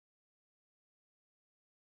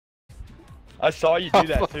I saw you do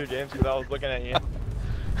that too, James, because I was looking at you.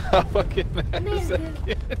 How fucking mad is that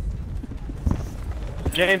kid?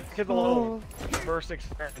 James, get the little first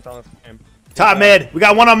experience on this game. Top mid. We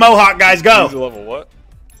got one on Mohawk, guys. He's Go. a level what?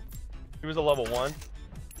 He was a level 1.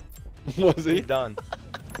 Was he? He's done.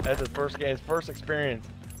 That's his first game, his first experience.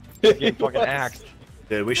 He's getting fucking axed.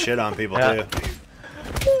 Dude, we shit on people Yeah. too.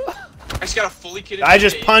 I just got a fully kitted. I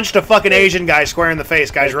just punched a fucking Asian guy square in the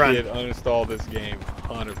face. Guys, That run. kid uninstalled this game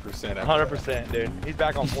 100%. 100%, dude. He's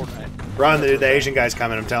back on Fortnite. Run, dude. The Asian guy's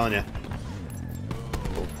coming. I'm telling you.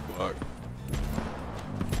 Oh, fuck.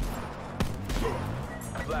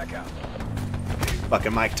 BlackOut.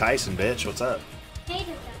 Fucking Mike Tyson, bitch. What's up?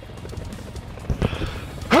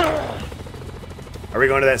 Are we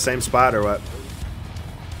going to that same spot or what?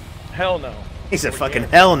 Hell no. He said, "Fucking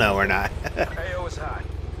hell no, we're not." AO is hot.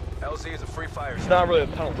 LZ is a free fire It's zone. not really a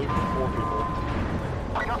ton of loot for 4 people.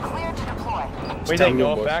 You're cleared to deploy. What do you tell think? me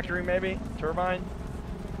Noah what- Factory, maybe? Turbine?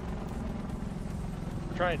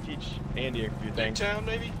 I'm trying to teach Andy a few Big things. town,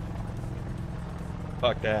 maybe?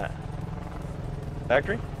 Fuck that.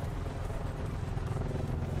 Factory?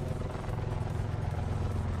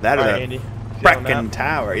 That or Alright, the Andy. See it on the frickin' map?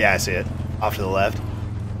 tower. Yeah, I see it. Off to the left.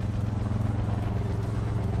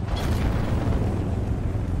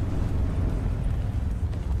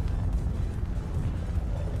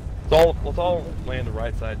 Let's all land the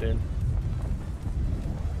right side, dude.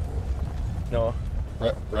 Noah.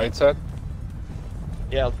 Right side?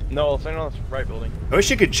 Yeah, no, let's land on this right building. I wish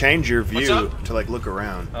you could change your What's view up? to like look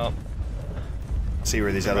around, Oh, see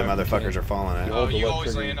where these other Right, motherfuckers are falling at. Oh, the you left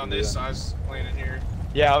always trigger, land on you can this. do I was landing here.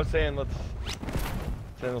 yeah, I was saying let's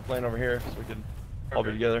land over here so we can all be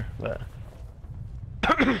Okay. together. But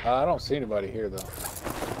I don't see anybody here though.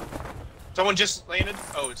 Someone just landed.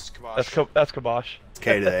 Oh, it's Kabosh. that's Kibosh. It's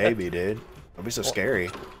K to the AB, dude. Don't be so scary.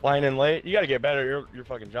 Flying in late. You gotta get better. You're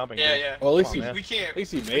fucking jumping. Yeah, dude. yeah. Well, at least Come he, on, man. We can't. at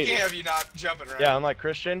least he We made can't it. have you not jumping around. Yeah, unlike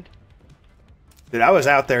Christian. Dude, I was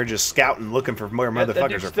out there just scouting, looking for where That dude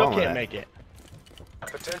motherfuckers are still falling can't at. make it.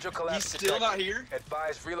 Potential He's collapse still not here.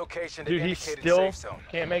 Advise relocation to Dude, he indicated still safe zone.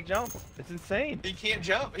 can't make jumps. It's insane. He can't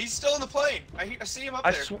jump. He's still in the plane. I see him up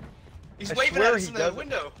I, there. sw He's I waving swear at us he in the does it.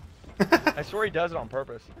 window. I swear he does it on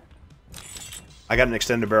purpose. I got an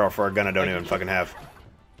extended barrel for a gun I don't Like, even fucking have.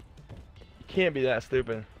 You can't be that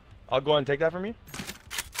stupid. I'll go ahead and take that from you.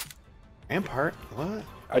 Rampart? What?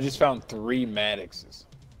 I just found 3 Maddoxes.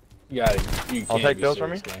 You got it. You I'll can't take be those from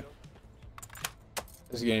serious, you. Game.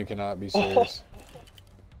 This game cannot be Oh. serious.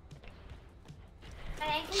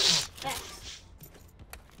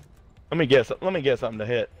 Let me guess. Let me get something to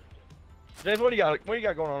hit. James, what do you got? What do you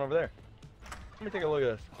got going on over there? Let me take a look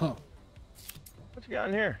at this. Huh. What you got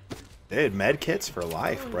in here? Dude, med kits for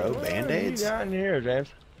life, bro. What Band-aids? you Look got in here, James?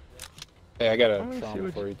 Hey, I got Let a me see trauma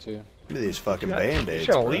what for you too. at these fucking You band-aids, just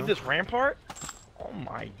gonna bro. leave this rampart? Oh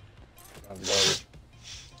my! I'm loaded.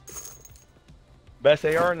 Best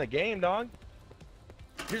AR in the game, dog.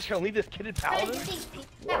 You're just gonna leave this kitted paladin?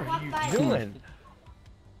 What are you doing?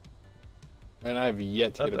 Man, I have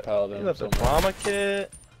yet to get a paladin. You left the somewhere. trauma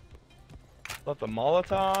kit. Left the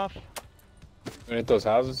Molotov. You hit those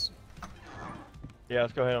houses? Yeah,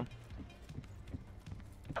 let's go hit them.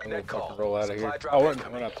 I'm gonna fucking roll out of here. Supply drop Oh, we're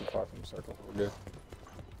incoming. not too far from the circle. We're good.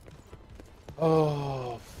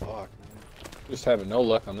 Oh, fuck, man. Just having no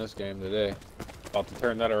luck on this game today. About to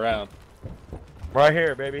turn that around. Right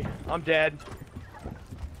here, baby. I'm dead.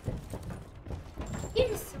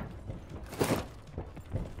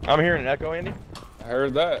 I'm hearing an echo, Andy. I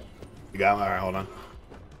heard that. You got one? Alright, hold on.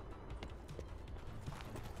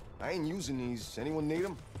 I ain't using these. Anyone need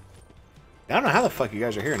them? I don't know how the fuck you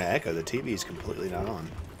guys are hearing an echo. The TV's completely not on.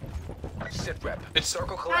 Sit rep. It's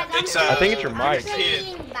Circle collapse. It's I think it's your mic. Kid.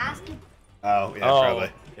 Oh, yeah, Oh, probably.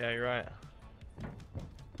 yeah, you're right.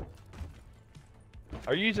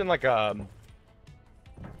 Are you using like one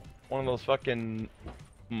of those fucking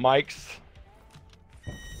mics?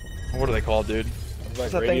 What are they called, dude? It's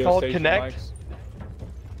What's that thing called? Connect? mics.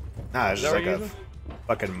 Nah, it's Is just that like what a you're using?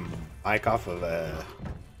 fucking mic off of a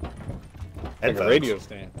Like headphones. a radio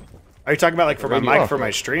stand. Are you talking about like for my radio. mic for my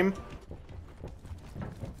stream?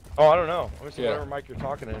 Oh, I don't know. Let me see Yeah. whatever mic you're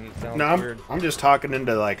talking in. It sounds No, weird. I'm just talking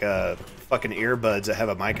into like a fucking earbuds that have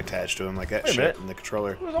a mic attached to them, like that Wait a shit minute. in the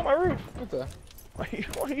controller. Who's on my roof? What the?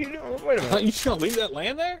 What are you doing? Wait a minute. You just gonna leave that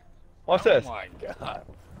land there? What's this? Oh my god.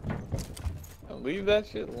 Don't leave that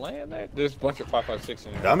shit land there? There's a bunch of 5.56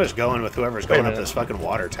 in here. I'm just going with whoever's Wait a going up minute. this fucking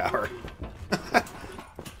water tower.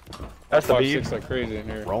 That's the 5.56 beef. like crazy in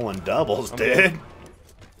here. Rolling doubles, I'm dude.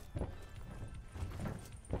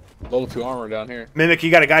 Level 2 armor down here. Mimic,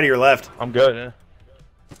 you got a guy to your left. I'm good. Yeah.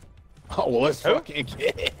 Oh, well, let's Who? fucking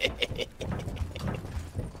get it.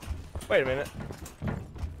 Wait a minute.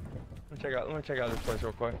 Let me check out this place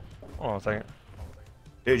real quick. Hold on a second.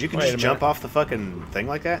 Dude, you can just jump off the fucking thing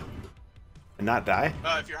like that and not die?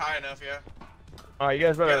 If you're high enough, yeah. Alright, you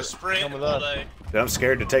guys You better gotta sprint come with all us. day. Dude, I'm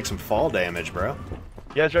scared to take some fall damage, bro.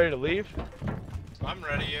 You guys ready to leave? I'm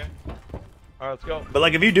ready, yeah. Alright, let's go. But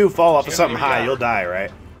like, if you do fall off of something high, you'll die,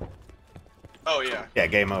 right? Oh, yeah. Yeah,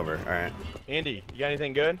 game over. All right. Andy, you got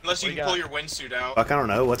anything good? Unless you What can pull your windsuit out. Fuck, I don't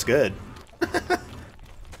know. What's good?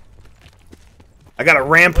 I got a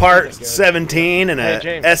Rampart 17 and a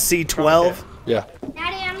SC12. Yeah.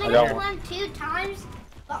 Daddy, I only got got one. one 2 times,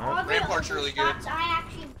 but all the Rampart's other really good. spots I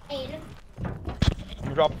actually played.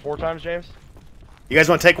 You dropped it 4 times, James? You guys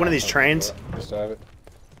want to take one of these trains? Just have it.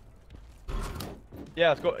 Yeah,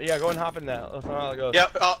 let's go. Yeah, go and hop in that. Let's know how it goes.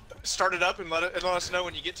 Yeah, start it up and let us know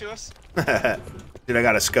when you get to us. Dude, I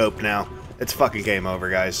got a scope now. It's fucking game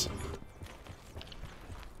over, guys.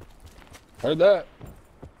 Heard that.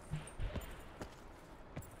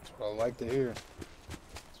 That's what I like to hear.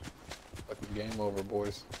 Fucking game over,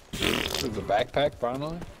 boys. This is a backpack,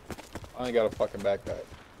 finally? I ain't got a fucking backpack.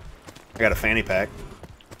 I got a fanny pack.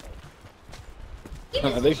 Give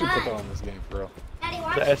us They a should put that bug. on this game, for real. Daddy,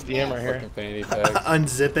 watch The this. SDM right here. Fucking fanny tags.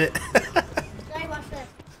 Unzip it. Daddy, watch this.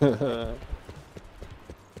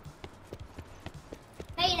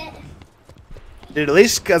 Hate it. Dude, at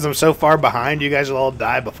least because I'm so far behind, you guys will all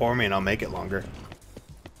die before me and I'll make it longer.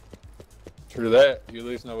 True that. You at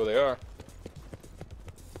least know where they are.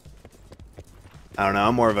 I don't know.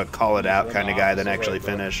 I'm more of a call it out kind of guy than actually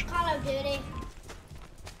finish. Call of Duty.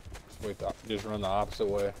 Just run the opposite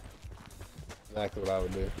way. Exactly what I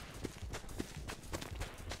would do.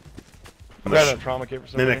 I'm grabbing a trauma kit for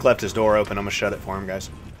some Mimic reason. left his door open. I'm gonna shut it for him, guys.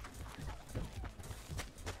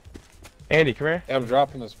 Andy, come here. Yeah, I'm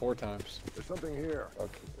dropping this 4 times. There's something here.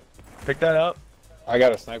 Okay. Pick that up. I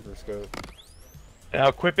got a sniper scope. Now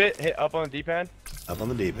equip it. Hit up on the D-pad. Up on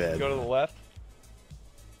the D-pad. Go to the left.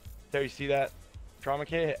 There, you see that trauma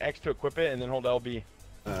kit? Hit X to equip it, and then hold LB.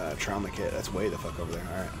 Trauma kit. That's way the fuck over there.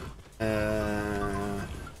 All right.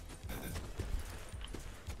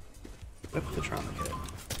 Whip the trauma kit.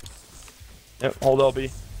 Yep, hold LB.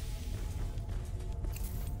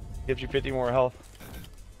 Gives you 50 more health.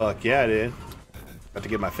 Fuck yeah, dude. About to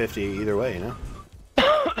get my 50 either way, you know?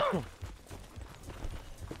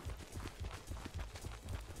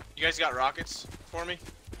 You guys got rockets for me?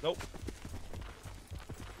 Nope.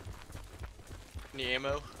 Any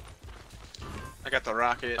ammo? I got the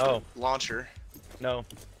rocket launcher. No.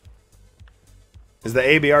 Is the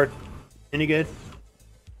ABR any good?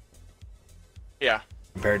 Yeah.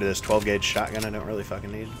 Compared to this 12 gauge shotgun I don't really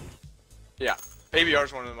fucking need. Yeah. ABR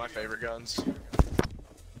is one of my favorite guns.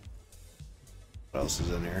 What else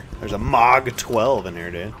is in here? There's a MOG 12 in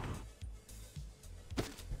here, dude.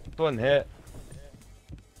 One hit.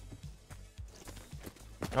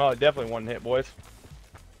 Oh, definitely one hit, boys.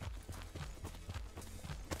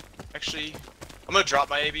 Actually, I'm gonna drop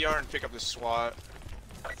my ABR and pick up this SWAT.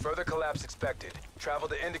 Further collapse expected. Travel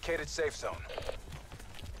to indicated safe zone.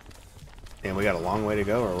 Damn, we got a long way to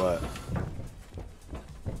go or what?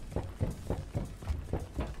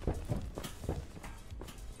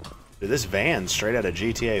 Dude, this van's straight out of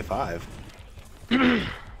GTA 5.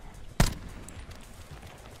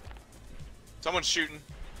 Someone's shooting.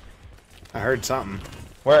 I heard something.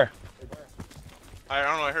 Where? I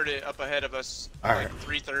don't know, I heard it up ahead of us. Alright. Like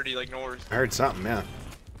 330, like north. I heard something, yeah.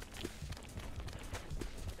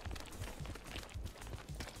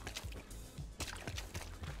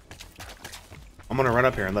 I'm gonna run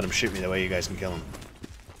up here and let him shoot me, that way you guys can kill him.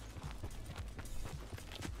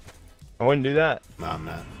 I wouldn't do that. No, I'm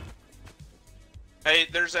not. Hey,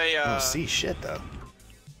 there's a I don't see shit, though.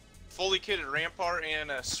 fully kitted Rampart and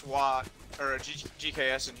a SWAT, or a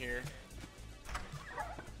GKS in here.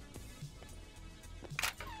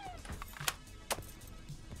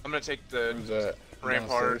 I'm gonna take the Who's that?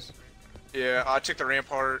 Rampart. Downstairs? Yeah, I took the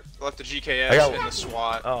Rampart, left the GKS I got and the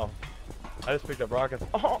SWAT. Oh. I just picked up rockets.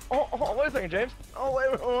 Oh, wait a second, James. Oh,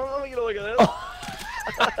 wait, hold on, let me get a look at this.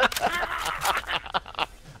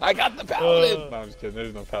 I got the paladin! No, I'm just kidding.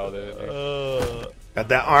 There's no paladin in there. Got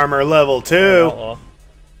that armor level 2.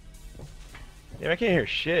 Damn, I can't hear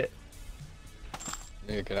shit.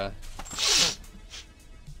 Neither can I.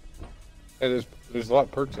 Hey, there's a lot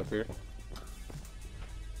of perks up here.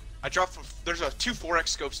 I dropped. There's 2 4X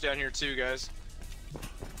scopes down here too, guys.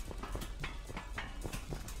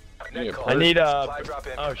 Need a I need, Supply drop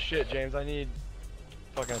in. oh shit, James, I need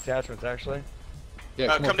fucking attachments, actually.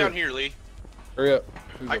 Yeah, Come down here, Lee. Hurry up.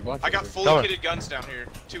 There's a bunch I up got here. fully Coming. kitted guns down here.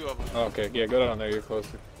 2 of them. Oh, okay, yeah, go down there. You're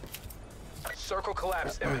closer. Circle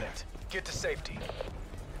collapse imminent. Get to safety.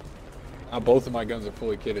 Now both of my guns are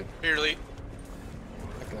fully kitted. Here, Lee.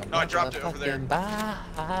 No, I dropped it over there.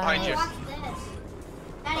 Behind you. Watch this.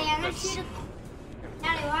 Daddy, I'm gonna shoot a...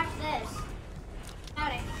 Daddy, watch this.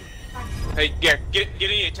 Daddy. Watch. Hey, yeah, get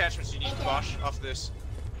any attachments you need, Bosh, off this.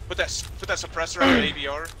 Put that suppressor on the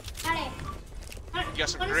ABR. Daddy. You got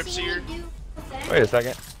some grips here. Wait a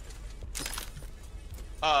second.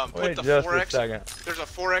 Put Wait the just 4X. a second. There's a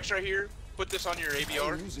 4X right here. Put this on your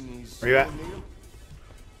ABR. Where you at?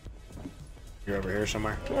 You're over here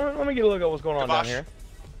somewhere. Well, let me get a look at what's going on down Kabosh. here.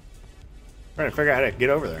 Trying to figure out how to get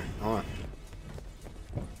over there. Hold on.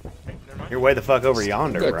 Never mind. You're way the fuck over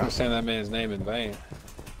yonder, I'm bro. saying that man's name in vain.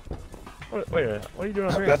 Wait a minute. What are you doing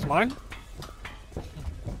up here? That's mine?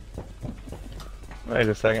 Wait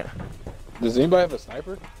a second. Does anybody have a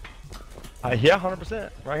sniper? Yeah, 100%.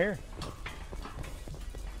 Right here.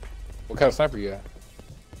 What kind of sniper you got?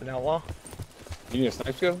 An outlaw? You need a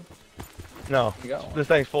sniper skill? No. You got one. This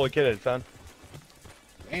thing's fully kitted, son.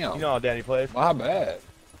 Damn. You know how Daddy plays. My bad.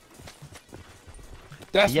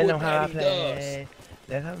 That's You what know how I Daddy play.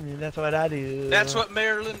 That's what I do. That's what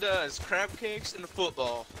Maryland does. Crab cakes and the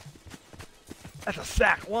football. That's a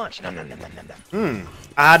sack lunch. No, no, no, no, no, no.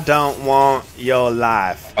 I don't want your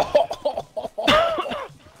life.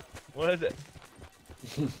 What is it?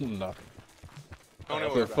 does. Nothing. Don't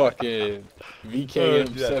know The what fucking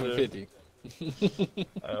VKM yeah, 750.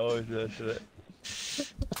 I always do that shit.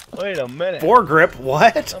 Wait a minute. Foregrip,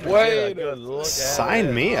 what? Let me Wait get a a good look at Sign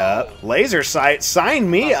it. me up. Laser sight, sign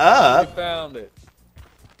me We up. found it.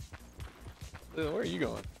 Where are you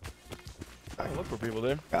going? I look for people,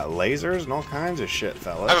 dude. Got lasers and all kinds of shit, I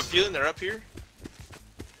have a fellas. feeling they're up here.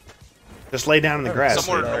 Just lay down in the grass.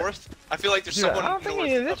 Somewhere sweetheart. north. I feel like there's Dude, someone I don't think north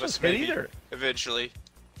any of of this us was hit maybe, either. eventually.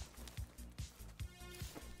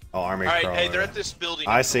 Oh, army Alright, crawler. hey, they're at this building.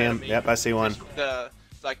 I in see front him. of me. Yep, I see one.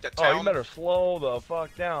 Like the Oh, town. you better slow the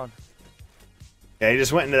fuck down. Yeah, he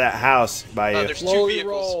just went into that house by you. There's two Slowly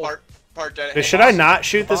vehicles roll. parked at Dude, should I not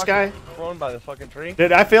shoot this Box guy? is thrown by the fucking tree.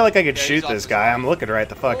 Dude, I feel like I could Yeah, shoot he's off this his guy. line. I'm looking right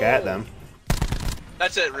the fuck at them.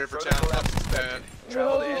 That's at Rivertown.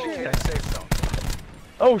 Travel to indicated safe zone.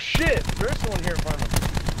 Oh shit! There's someone here in front of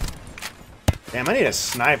me. Damn, I need a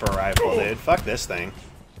sniper rifle, dude. Fuck this thing.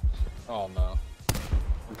 Oh no.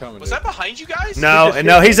 We're coming. Was dude. that behind you guys? No,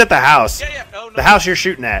 no, he's at the house. Yeah, yeah. Oh, no. The house you're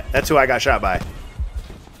shooting at. That's who I got shot by.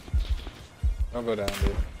 Don't go down,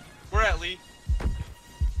 dude. We're at Lee.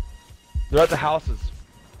 They're at the houses.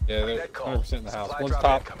 Yeah, they're Dead call. 100% in the house. Supply One's drop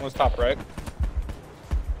top. incoming. One's top right.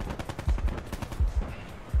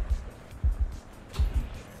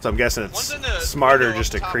 So I'm guessing One's it's in the smarter window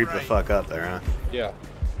just to up top creep the right. fuck up there, huh? Yeah.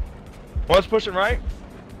 One's pushing right.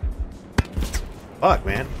 Fuck,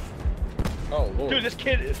 man. Oh lord. Dude, this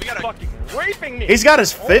kid is We gotta- fucking raping me. He's got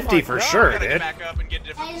his Oh 50 my for God. sure, We gotta get dude. back up and get a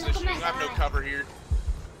different Hey, look at position. my We have no guy. cover here.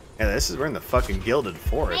 Yeah, we're in the fucking gilded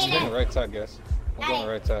forest. Hey, I'm on the right side, guys. I'm on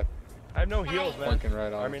the right side. I have no heals, man. Flanking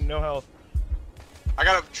right on. I mean, no health. I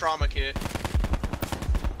got a trauma kit.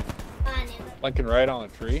 Flanking right on a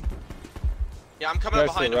tree. Yeah, I'm coming up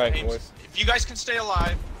Guys to behind the him. right, Ames. boys. If you guys can stay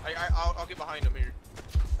alive, I'll get behind him here.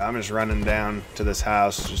 I'm just running down to this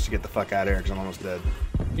house just to get the fuck out of here because I'm almost dead.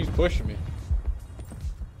 He's pushing me.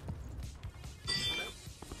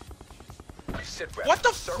 Sit rep. What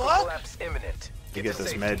the Server fuck? collapse imminent. To Get get to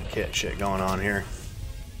this safety. med kit shit going on here.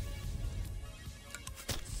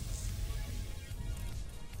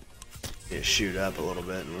 Get shoot up a little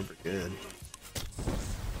bit and we're good.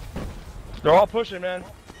 They're all pushing, man.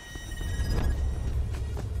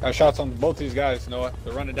 Got shots on both these guys, Noah.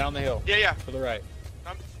 They're running down the hill. Yeah, yeah. To the right.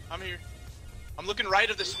 I'm here. I'm looking right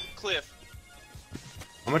of this cliff.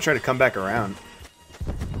 I'm gonna try to come back around.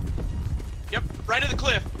 Yep, right of the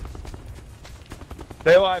cliff.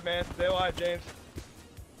 Stay alive, man. Stay alive, James.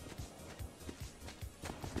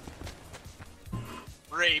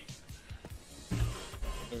 Rape.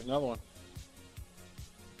 There's another one.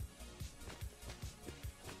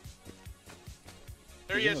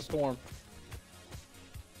 There he He's in the is. storm.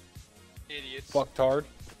 Idiots. Fuck tard.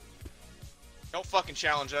 Don't fucking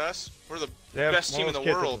challenge us. We're the Yeah, best one team of in the those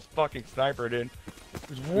kids is world. a fucking sniper, dude.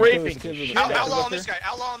 He's those raping kids the are the shit best. out of Outlaw on us. this guy.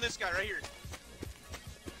 Outlaw on this guy right here.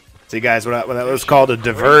 See, guys, what that was called a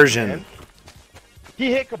diversion.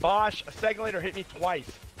 He hit Kabosh. A second later, hit me twice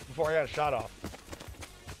before I got a shot off.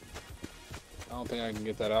 I don't think I can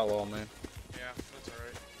get that outlaw, man. Yeah, that's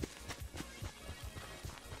alright.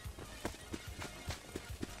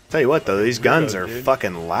 Tell you what, though, these guns are dude.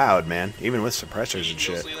 fucking loud, man. Even with suppressors and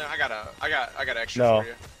shit. I got extra No. for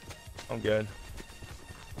you. I'm good.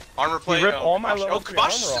 Armor plate. ripped all my Kabosh. level Oh, 3 Kabosh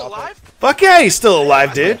is armor still off it. alive? Fuck yeah, he's still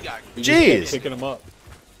alive, dude. Yeah. We just kept Jeez. picking him up.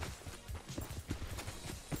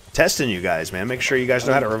 testing you guys, man. Make sure you guys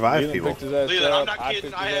know how to revive people. Leland, I'm not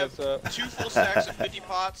kidding. I have 2 full stacks of 50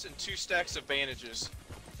 pots and 2 stacks of bandages.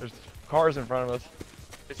 There's cars in front of us.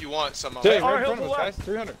 If you want some of Dude, them. right in front of us, guys.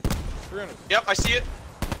 300. 300. Yep, I see it.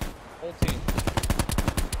 Whole team.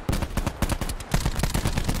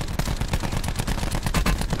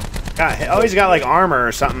 God, oh, he's got like armor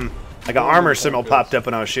or something. Like an armor symbol popped up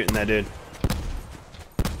when I was shooting that dude.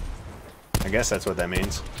 I guess that's what that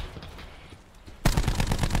means.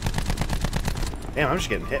 Damn, I'm just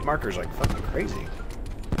getting hit markers like fucking crazy.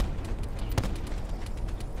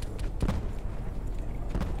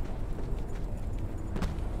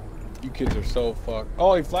 You kids are so fucked.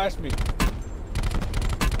 Oh, he flashed me.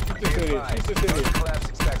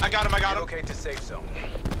 I got him, I got him. Okay to safe zone.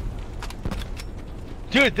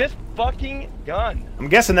 Dude, this fucking gun. I'm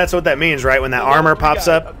guessing that's what that means, right? When that armor pops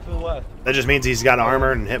up, to the left. that just means he's got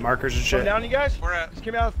armor and hit markers and Come shit. down, you guys. Where at? Just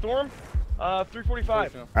came out of the storm.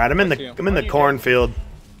 345. All right, I'm in the cornfield.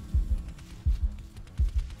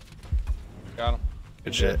 Got him.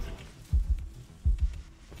 Good shit.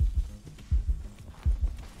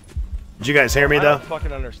 Did you guys hear me I though? don't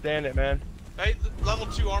fucking understand it, man. Hey, level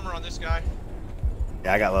 2 armor on this guy.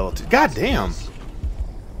 Yeah, I got level 2. God damn.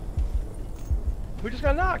 We just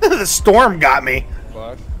got knocked. The storm got me.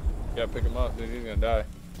 Flash. You gotta pick him up, dude. He's gonna die.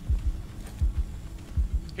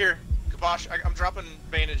 Here, Kabosh, I'm dropping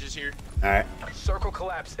bandages here. All right. Circle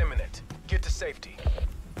collapse imminent. Get to safety.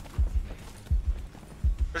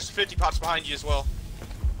 There's 50 pots behind you as well.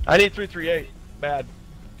 I need 338. Bad.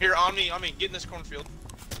 Here, on me, get in this cornfield.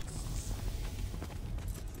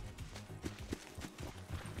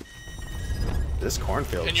 This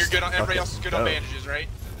cornfield. And you're good on, everybody else is good on bandages, right?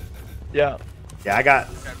 Yeah. Yeah, I got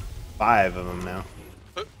Okay. 5 of them now.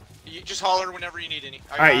 You just holler whenever you need any.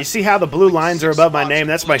 All right, you see how the blue lines are above my name?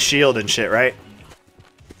 That's my shield and shit, right?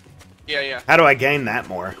 Yeah, yeah. How do I gain that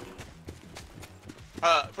more?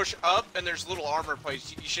 Push up, and there's little armor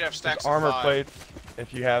plates. You should have stacks There's armor of 5. plates,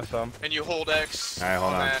 if you have some. And you hold X All right,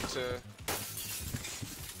 hold on. that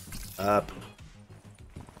to... Up.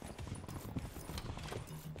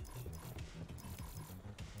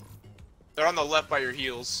 They're on the left by your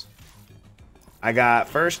heels. I got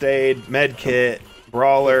first aid, med kit,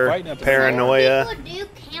 brawler, Fighting at the paranoia. People do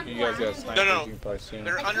camp You guys got around snipers. No, no. You can probably see 'em.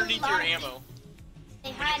 They're Like underneath a your lot. ammo. They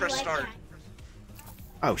When you hide press like start. that.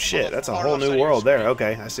 Oh shit, that's a Far whole left side new of your world there. screen.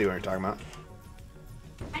 Okay, I see what you're talking about.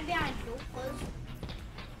 Hide behind door closed.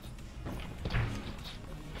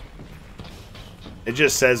 It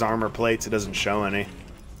just says armor plates. It doesn't show any.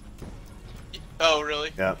 Oh,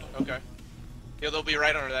 really? Yep, Okay. Yeah, they'll be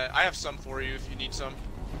right under that. I have some for you if you need some.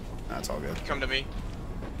 that's all good. Come to me.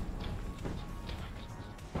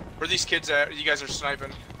 Where are these kids at? You guys are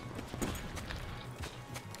sniping.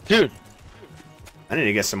 Dude, I need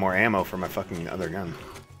to get some more ammo for my fucking other gun.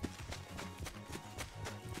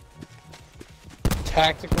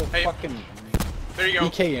 Tactical Hey. fucking There you go.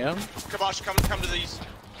 EKM. Kabosh, come to these.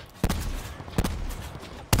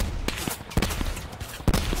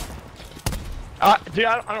 dude,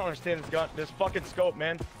 I don't understand this gun, this fucking scope,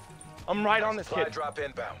 man. I'm right on this Supply kid. drop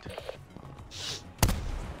inbound.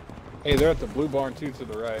 Hey, they're at the blue barn too, to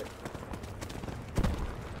the right.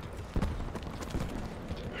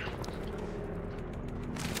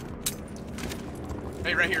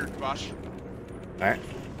 Hey, right here, Kabosh. All right.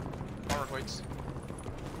 Armor plates.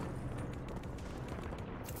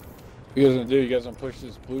 What you guys gonna do? You guys gonna push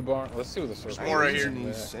this blue barn? Let's see what the circle. more right is. here.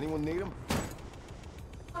 These. Anyone need them?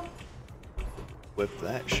 Whip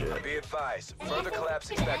that shit. Be advised. Further collapse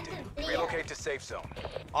expected. Relocate to safe zone.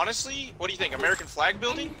 Honestly, what do you think? American flag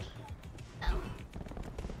building? I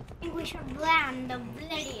think we should blend the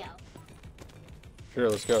video. Sure,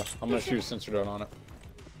 let's go. I'm gonna shoot a sensor dart on it.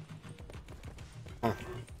 Huh.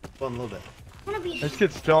 One little bit. I want to be. This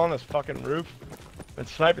kid's still on this fucking roof. Been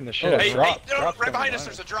sniping the shit. Oh, out of Hey, me. drop- no, drop's right coming behind us,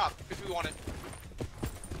 behind there's a drop, if we want it.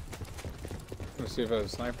 Let's see if I have a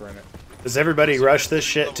sniper in it. Does everybody rush this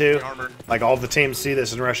shit Level too? 3 armor. Like all the teams see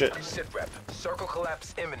this and rush it? Sit rep. Circle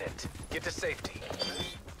collapse imminent. Get to safety.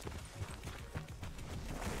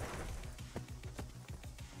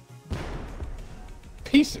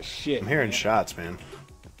 Piece of shit. I'm hearing man. shots, man.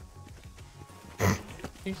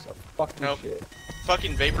 Piece of fucking Nope. shit.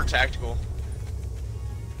 Fucking Vapor Tactical.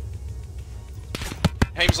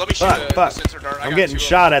 Hames, let me shoot Fuck, the fuck. sensor dart. I I'm got getting 2 of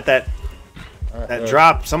shot at that All right, that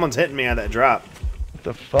drop. Someone's hitting me at that drop. What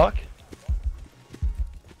the fuck?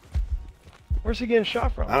 Where's he getting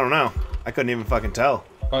shot from? I don't know. I couldn't even fucking tell.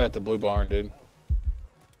 Probably at the blue barn, dude.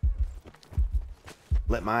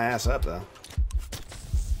 Lit my ass up though.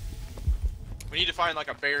 We need to find like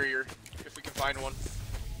a barrier, if we can find one.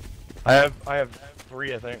 I have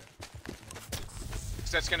 3, I think.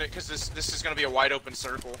 Because this is gonna be a wide open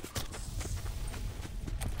circle.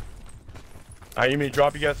 You mean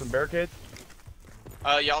drop you guys some barricades?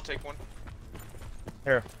 Yeah, I'll take one.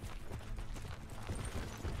 Here.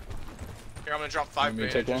 Here, I'm gonna drop 5 You want me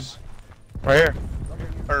to take bandages. Right here.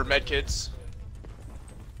 Or medkits.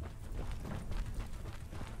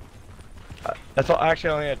 That's all. Actually,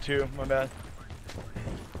 I only had 2. My bad.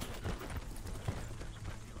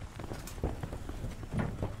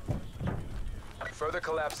 Further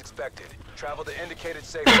collapse expected. Travel to indicated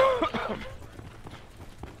safe zone.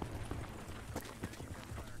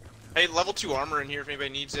 Hey, level 2 armor in here if anybody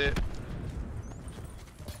needs it.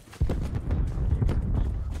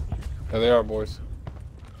 There they are, boys.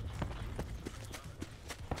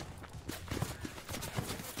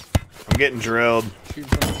 I'm getting drilled. Shoot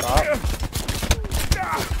from the top.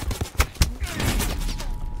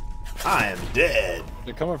 I am dead.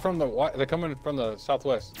 They're coming from the. They're coming from the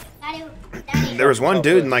southwest. Daddy, Daddy. There was one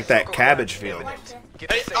dude in like that cabbage field.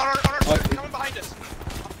 Get Hey, to on our safe. circle, coming behind us.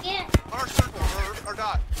 Yeah. On our circle, our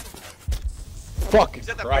dot. Fuck! Is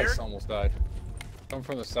that the Christ, barrack? almost died. Coming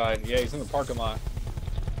from the side. Yeah, he's in the parking lot.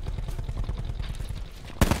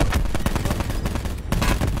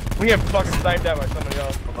 We get fucking sniped out by somebody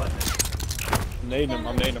else. I'm nading him.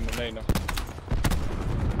 I'm nading him. I'm nading him.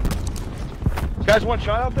 Guys, one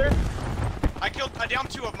shot out there? I downed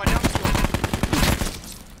 2 of them. I downed 2 of them.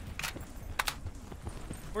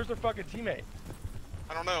 Where's their fucking teammate?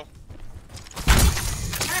 I don't know.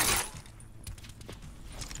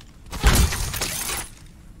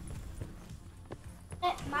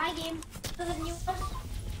 My game.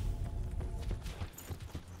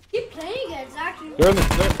 Keep playing it, exactly. They're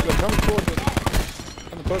coming towards us.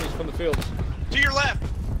 From the fields. To your left.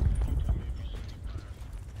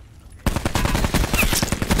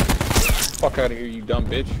 Fuck out of here, you dumb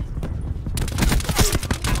bitch.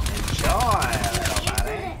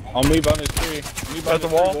 I'll move on this tree. Move on At the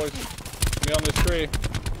this wall? tree, boys. Me on this tree.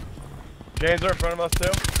 James are in front of us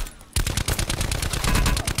too.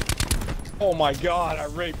 Oh my god, I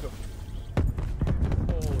raped him.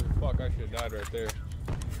 Holy fuck, I should have died right there.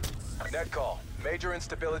 Net call. Major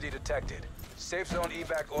instability detected. Safe zone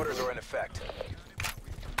evac orders are in effect.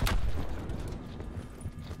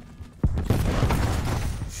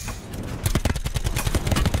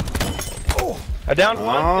 I downed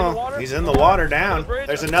one in the Oh, water. he's in the water Under down. the bridge,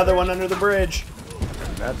 There's under another the one bridge. under the bridge.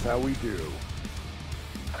 That's how we do.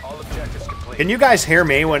 All objectives complete. Can you guys hear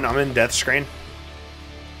me when I'm in death screen?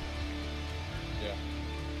 Yeah.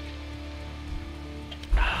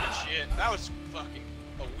 Shit, that was fucking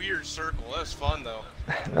a weird circle. That was fun though.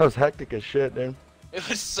 That was hectic as shit, dude. It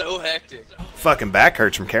was so hectic. Fucking back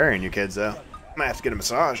hurts from carrying you kids though. I might have to get a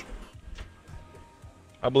massage.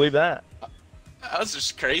 I believe that. That was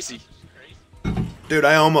just crazy. Dude,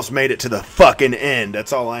 I almost made it to the fucking end.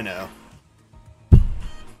 That's all I know.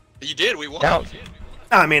 You did. We won. Count.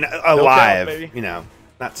 I mean, count, alive. baby. You know,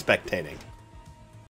 not spectating.